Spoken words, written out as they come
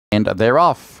And they're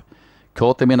off.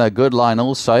 Caught them in a good line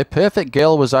also. Perfect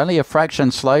Girl was only a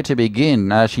fraction slow to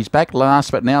begin. She's back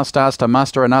last, but now starts to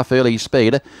muster enough early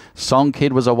speed. Song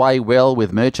Kid was away well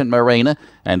with Merchant Marine,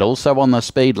 and also on the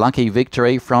speed, Lucky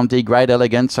Victory from De Great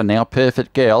Elegance, and now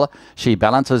Perfect Girl. She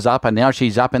balances up, and now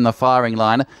she's up in the firing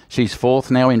line. She's fourth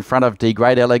now in front of De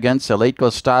Great Elegance, Elite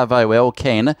Gustavo, El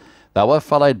Ken. They were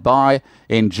followed by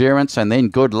Endurance, and then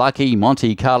Good Lucky.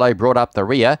 Monte Carlo brought up the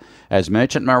rear as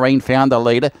Merchant Marine found the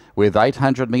lead with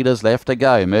 800 metres left to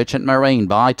go. Merchant Marine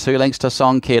by 2 lengths to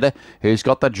Song Kid, who's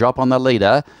got the drop on the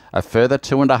leader. A further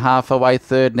 2.5 away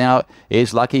third now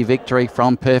is Lucky Victory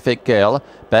from Perfect Girl.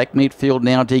 Back midfield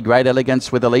now De Great Elegance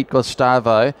with Elite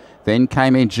Gustavo. Then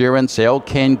came Endurance, El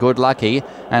Ken, Good Lucky,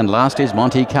 and last is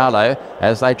Monte Carlo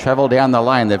as they travel down the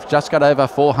lane. They've just got over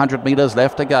 400 metres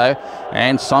left to go,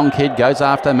 and Song Kid goes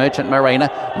after Merchant Marine.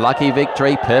 Lucky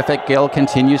Victory, Perfect Girl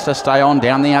continues to stay on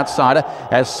down the outside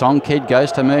as Song Kid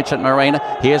goes to Merchant Marine.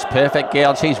 Here's Perfect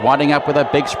Girl. She's winding up with a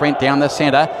big sprint down the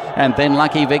centre, and then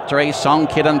Lucky Victory, Song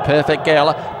Kid and Perfect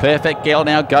Girl. Perfect Girl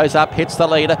now goes up, hits the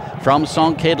lead from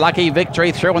Song Kid. Lucky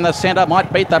Victory through in the centre,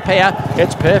 might beat the pair.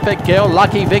 It's Perfect Girl,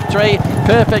 Lucky Victory,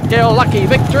 Perfect Girl, Lucky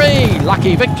Victory.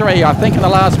 Lucky Victory, I think, in the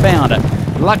last bound.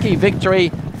 Lucky Victory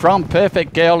from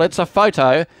Perfect Girl. It's a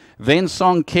photo. Then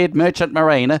Song Kid, Merchant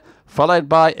Marine, followed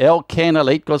by El Ken,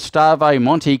 Elite Gustavo,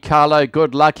 Monte Carlo,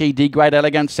 Good Lucky, De Great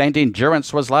Elegance, and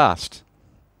Endurance was last.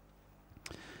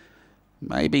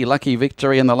 Maybe Lucky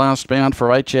Victory in the last bound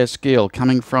for HS Gill,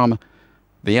 coming from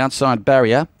the outside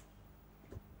barrier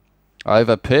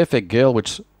over Perfect Girl,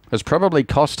 which has probably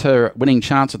cost her winning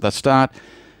chance at the start.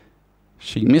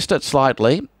 She missed it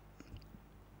slightly,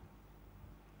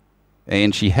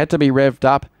 and she had to be revved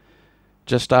up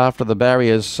just after the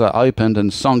barriers opened,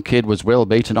 and Song Kid was well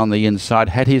beaten on the inside.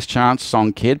 Had his chance,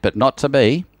 Song Kid, but not to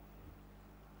be.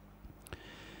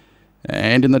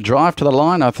 And in the drive to the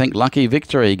line, I think Lucky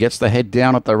Victory gets the head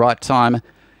down at the right time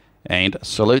and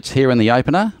salutes here in the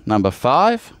opener, number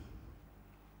 5.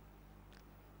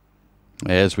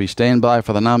 As we stand by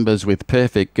for the numbers with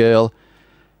Perfect Girl,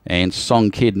 and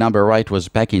Song Kid, number 8, was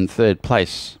back in third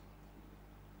place.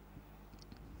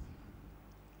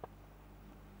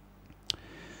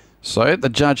 So the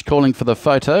judge calling for the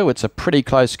photo. It's a pretty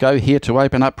close go here to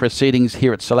open up proceedings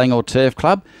here at Selangor Turf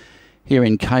Club here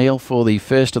in KL for the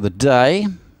first of the day.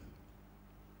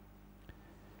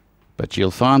 But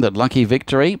you'll find that Lucky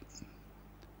Victory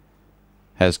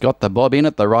has got the bob in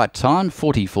at the right time.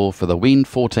 44 for the win,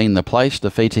 14 the place,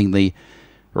 defeating the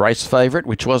race favourite,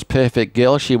 which was Perfect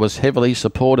Girl. She was heavily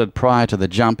supported prior to the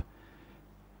jump,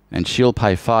 and she'll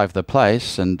pay 5 the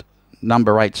place. And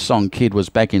number 8, Song Kid, was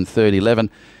back in third, 11.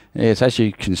 Yes, as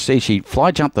you can see, she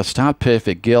fly jumped the start,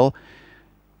 Perfect Girl,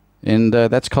 and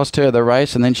that's cost her the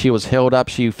race. And then she was held up.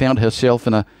 She found herself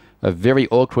in a very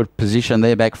awkward position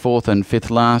there, back 4th and 5th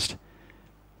last,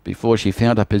 before she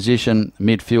found a position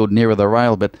midfield nearer the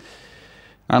rail. But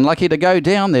unlucky to go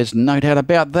down, there's no doubt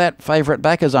about that. Favourite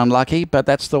back is unlucky, but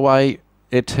that's the way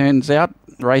it turns out.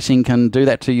 Racing can do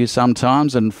that to you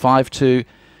sometimes, and 5-2,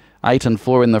 8 and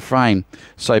 4 in the frame.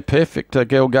 So Perfect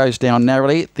Girl goes down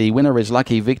narrowly. The winner is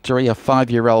Lucky Victory, a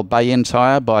 5-year-old Bay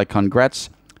Entire by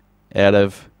Congrats out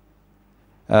of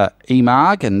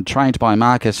Emarg and trained by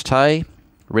Marcus Tay,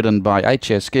 ridden by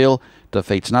HS Gill.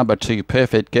 Defeats number 2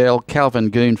 Perfect Girl, Calvin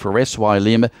Goon for SY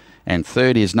Lim, and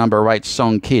third is number 8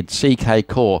 Song Kid, CK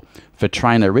Core for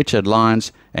trainer Richard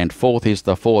Lyons, and fourth is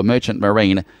the 4 Merchant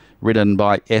Marine, ridden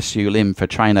by SU Lim for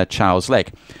trainer Charles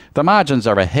Leck. The margins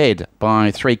are ahead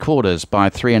by 3/4, by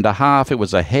 3.5. It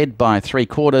was ahead by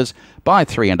 3/4, by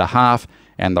 3.5,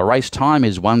 and the race time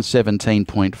is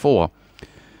 1:17.4.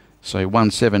 So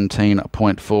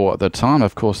 1:17.4 the time.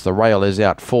 Of course, the rail is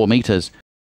out 4 metres.